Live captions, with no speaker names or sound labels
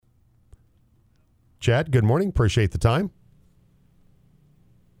Chad, good morning. Appreciate the time.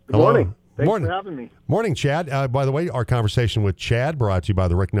 Good morning. Thanks for having me. Morning, Chad. By the way, our conversation with Chad brought to you by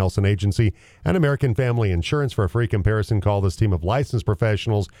the Rick Nelson Agency and American Family Insurance. For a free comparison, call this team of licensed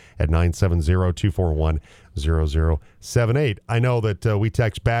professionals at 970-241-0078. I know that we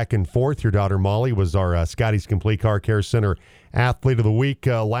text back and forth. Your daughter Molly was our Scotty's Complete Car Care Center Athlete of the Week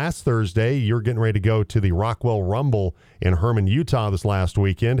last Thursday. You're getting ready to go to the Rockwell Rumble in Herman, Utah this last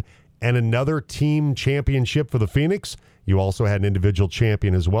weekend, and another team championship for the Phoenix. You also had an individual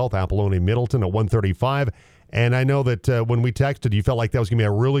champion as well, with Apollonia Middleton at 135. And I know that when we texted, you felt like that was going to be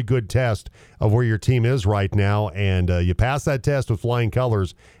a really good test of where your team is right now. And you passed that test with flying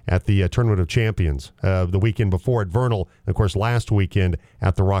colors at the Tournament of Champions the weekend before at Vernal. And, of course, last weekend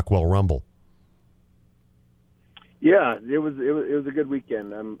at the Rockwell Rumble. Yeah, it was a good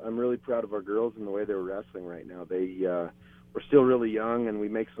weekend. I'm really proud of our girls and the way they're wrestling right now. We're still really young, and we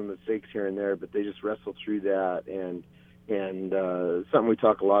make some mistakes here and there, but they just wrestle through that. And something we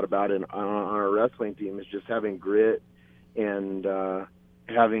talk a lot about on our wrestling team is just having grit and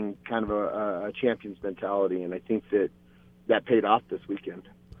having kind of a champion's mentality. And I think that paid off this weekend.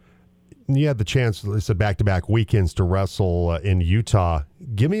 You had the chance, it's a back-to-back weekends to wrestle in Utah.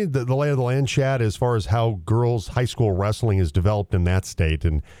 Give me the lay of the land, Chad, as far as how girls' high school wrestling is developed in that state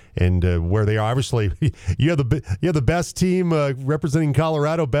and where they are. Obviously, you have the best team representing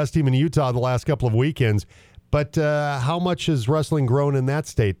Colorado, best team in Utah the last couple of weekends. But how much has wrestling grown in that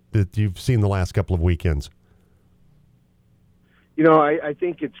state that you've seen the last couple of weekends? I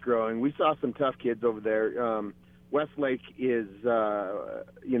think it's growing. We saw some tough kids over there. Westlake is, they're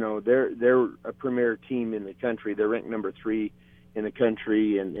a premier team in the country. They're ranked number 3 in the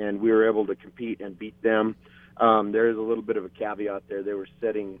country, and we were able to compete and beat them. There is a little bit of a caveat there. They were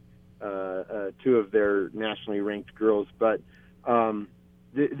setting 2 of their nationally ranked girls, but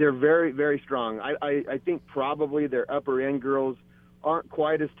they're very, very strong. I think probably their upper-end girls aren't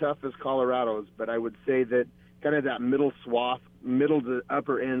quite as tough as Colorado's, but I would say that kind of that middle to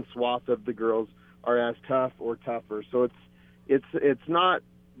upper-end swath of the girls are as tough or tougher. So it's not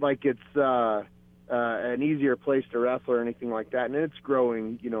like it's an easier place to wrestle or anything like that. And it's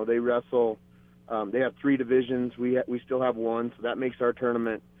growing. They wrestle. They have 3 divisions. We still have 1, so that makes our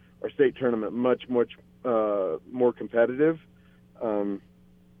state tournament much more competitive.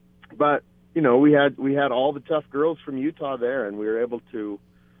 But we had all the tough girls from Utah there, and we were able to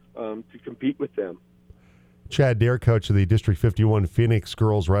compete with them. Chad Dare, coach of the District 51 Phoenix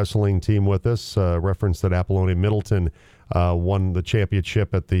girls wrestling team, with us. Referenced that Apollonia Middleton won the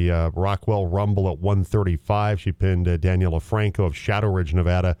championship at the Rockwell Rumble at 135. She pinned Daniela Franco of Shadow Ridge,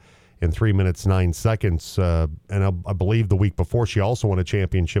 Nevada, in 3 minutes 9 seconds. And I believe the week before she also won a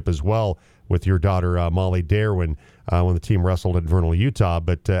championship as well with your daughter Molly Dare when the team wrestled at Vernal, Utah.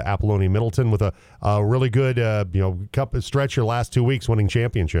 But Apollonia Middleton with a really good stretch your last 2 weeks winning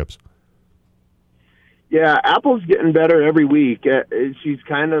championships. Yeah, Apple's getting better every week. She's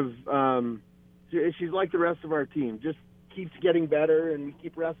kind of she's like the rest of our team. Just keeps getting better, and we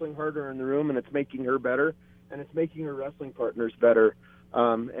keep wrestling harder in the room, and it's making her better, and it's making her wrestling partners better.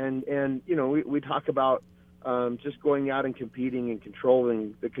 We talk about just going out and competing and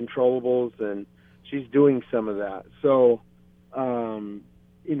controlling the controllables, and she's doing some of that. So,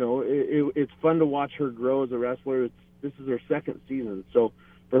 it's fun to watch her grow as a wrestler. This is her 2nd season, so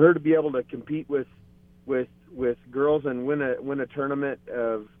for her to be able to compete with girls and win a tournament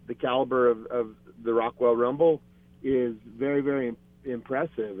of the caliber of the Rockwell Rumble is very, very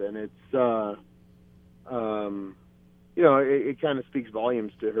impressive, and it's it kind of speaks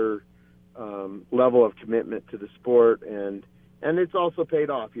volumes to her level of commitment to the sport, and it's also paid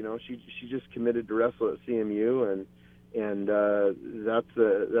off. She just committed to wrestle at CMU, and that's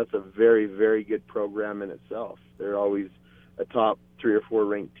a very, very good program in itself. They're always a top 3 or 4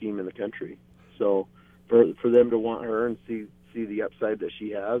 ranked team in the country, so for them to want her and see the upside that she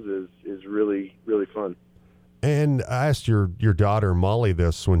has is really, really fun. And I asked your daughter Molly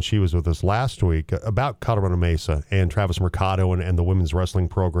this when she was with us last week about Colorado Mesa and Travis Mercado and the women's wrestling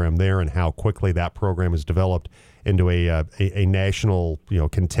program there, and how quickly that program has developed into a national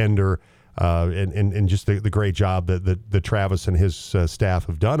contender, and just the great job that Travis and his staff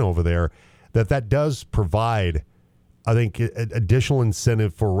have done over there. That does provide, I think, additional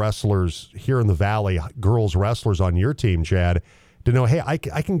incentive for wrestlers here in the Valley, girls wrestlers on your team, Chad, to know, hey, I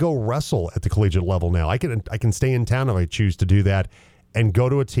can go wrestle at the collegiate level now. I can stay in town if I choose to do that, and go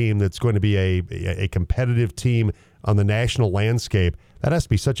to a team that's going to be a competitive team on the national landscape. That has to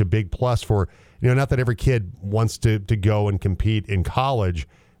be such a big plus for, not that every kid wants to go and compete in college,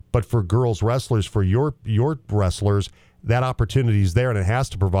 but for girls wrestlers, for your wrestlers, that opportunity is there, and it has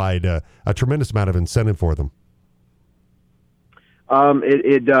to provide a tremendous amount of incentive for them.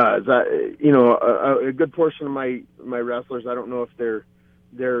 It does. A good portion of my wrestlers, I don't know if they're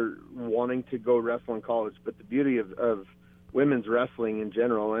wanting to go wrestle in college, but the beauty of women's wrestling in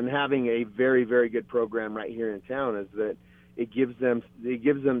general and having a very, very good program right here in town is that they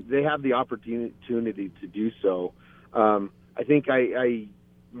have the opportunity to do so. I think I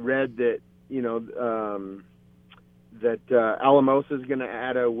read that Alamosa is going to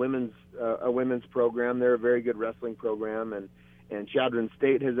add a women's program. They're a very good wrestling program, and Chadron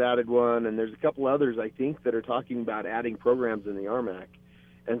State has added one, and there's a couple others I think that are talking about adding programs in the RMAC.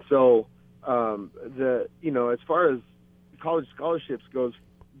 And so as far as college scholarships goes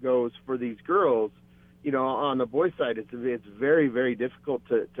for these girls, on the boys' side, it's very, very difficult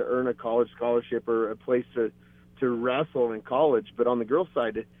to earn a college scholarship or a place to wrestle in college. But on the girls'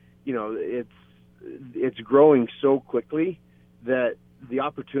 side, it's growing so quickly that the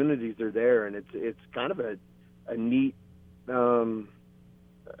opportunities are there, and it's kind of a neat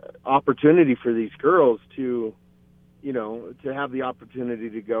opportunity for these girls to have the opportunity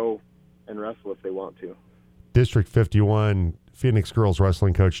to go and wrestle if they want to. District 51 Phoenix girls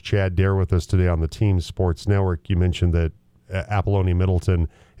wrestling coach Chad Dare with us today on the Team Sports Network. You mentioned that Apollonia Middleton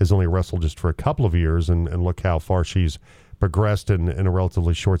has only wrestled just for a couple of years, and look how far she's progressed in a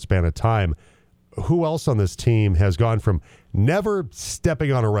relatively short span of time. Who else on this team has gone from never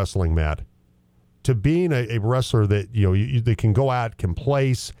stepping on a wrestling mat to being a wrestler that they can go out, can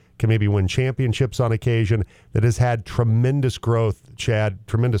place, can maybe win championships on occasion, that has had tremendous growth, Chad,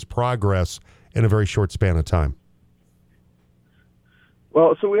 tremendous progress in a very short span of time?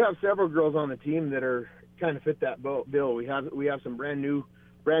 Well, so we have several girls on the team that are kind of fit that bill. We have some brand new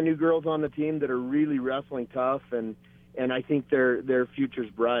girls on the team that are really wrestling tough, and I think their future's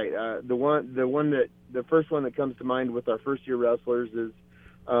bright. The first one that comes to mind with our first year wrestlers is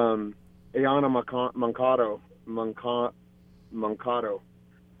Ayana Mancado.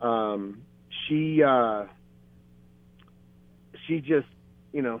 She just,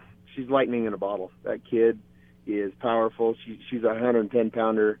 she's lightning in a bottle. That kid is powerful. She's a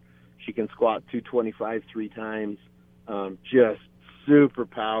 110-pounder. She can squat 225 3 times. Just super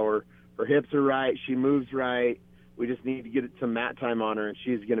power. Her hips are right. She moves right. We just need to get some mat time on her, and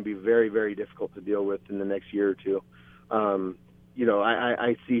she's going to be very, very difficult to deal with in the next year or two.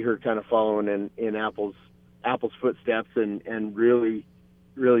 I see her kind of following in Apple's footsteps and really,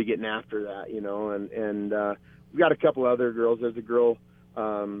 really getting after that, and we've got a couple other girls. There's a girl,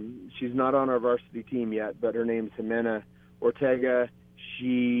 she's not on our varsity team yet, but her name's Jimena Ortega.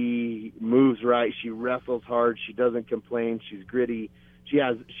 She moves right. She wrestles hard. She doesn't complain. She's gritty. She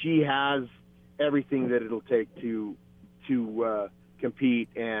has everything that it'll take to compete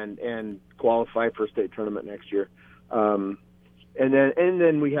and qualify for a state tournament next year. And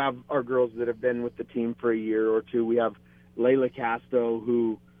then we have our girls that have been with the team for a year or two. We have Layla Casto,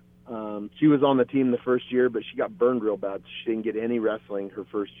 who she was on the team the first year, but she got burned real bad. She didn't get any wrestling her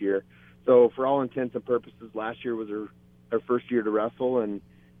first year. So for all intents and purposes, last year was her first year to wrestle, and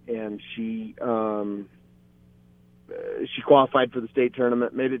she qualified for the state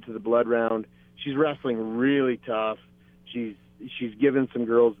tournament, made it to the blood round. She's wrestling really tough. She's given some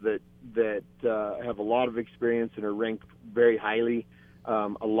girls that have a lot of experience and are ranked very highly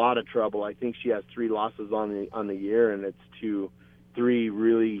a lot of trouble. I think she has 3 losses on the year, and it's to 3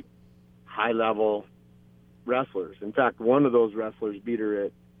 really high level wrestlers. In fact, one of those wrestlers beat her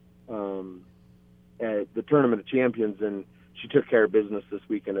at the Tournament of Champions, and she took care of business this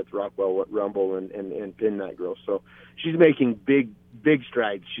weekend at the Rockwell Rumble and pinned that girl. So she's making big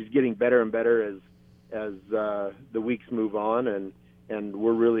strides. She's getting better and better as the weeks move on, and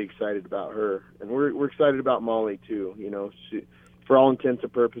we're really excited about her. And we're excited about Molly too. She, for all intents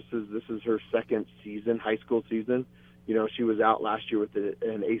and purposes, this is her second season, high school season. She was out last year with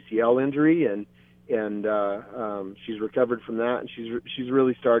an ACL injury, and she's recovered from that, and she's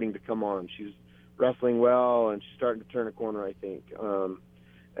really starting to come on. She's wrestling well, and she's starting to turn a corner, I think.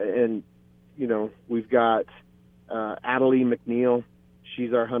 We've got Adelie McNeil.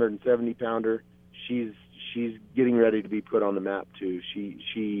 She's our 170-pounder. She's getting ready to be put on the map too.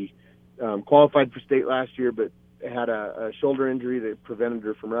 She qualified for state last year, but had a shoulder injury that prevented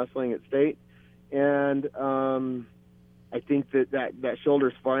her from wrestling at state, and I think that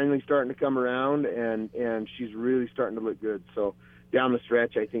shoulder's finally starting to come around, and she's really starting to look good. So down the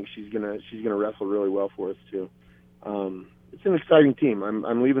stretch, I think she's gonna wrestle really well for us too. It's an exciting team.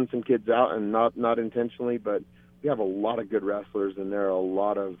 I'm leaving some kids out, and not intentionally, but we have a lot of good wrestlers, and there are a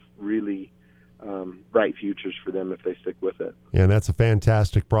lot of really bright futures for them if they stick with it. Yeah, and that's a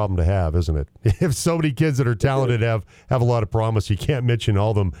fantastic problem to have, isn't it? If so many kids that are talented have a lot of promise, you can't mention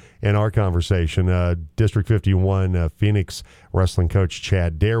all of them in our conversation. District 51 Phoenix wrestling coach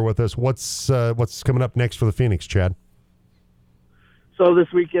Chad Dare with us. What's coming up next for the Phoenix, Chad? So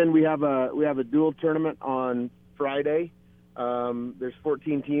this weekend we have a dual tournament on Friday. There's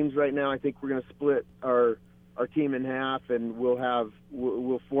 14 teams right now. I think we're going to split our team in half, and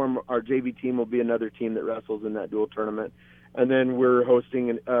we'll form our JV team. Will be another team that wrestles in that dual tournament, and then we're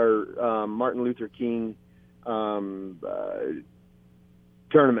hosting our Martin Luther King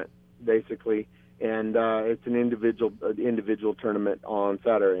tournament, basically, and it's an individual tournament on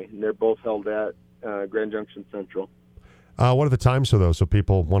Saturday, and they're both held at Grand Junction Central. What are the times for those, so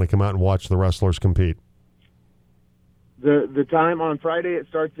people want to come out and watch the wrestlers compete? The time on Friday, it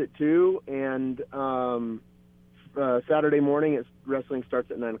starts at 2, and Saturday morning, wrestling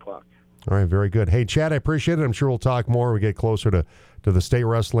starts at 9 o'clock. All right, very good. Hey, Chad, I appreciate it. I'm sure we'll talk more when we get closer to the state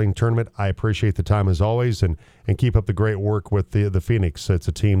wrestling tournament. I appreciate the time as always, and keep up the great work with the Phoenix. It's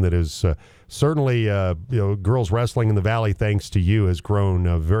a team that is certainly, girls wrestling in the Valley, thanks to you, has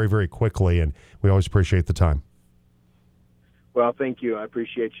grown very, very quickly, and we always appreciate the time. Well, thank you. I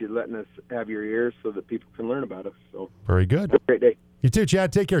appreciate you letting us have your ears so that people can learn about us. So very good. Have a great day. You too,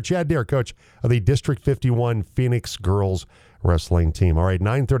 Chad. Take care. Chad Dare, coach of the District 51 Phoenix girls wrestling team. All right,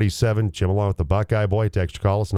 9:37. Jim along with the Buckeye Boy. Text or call us.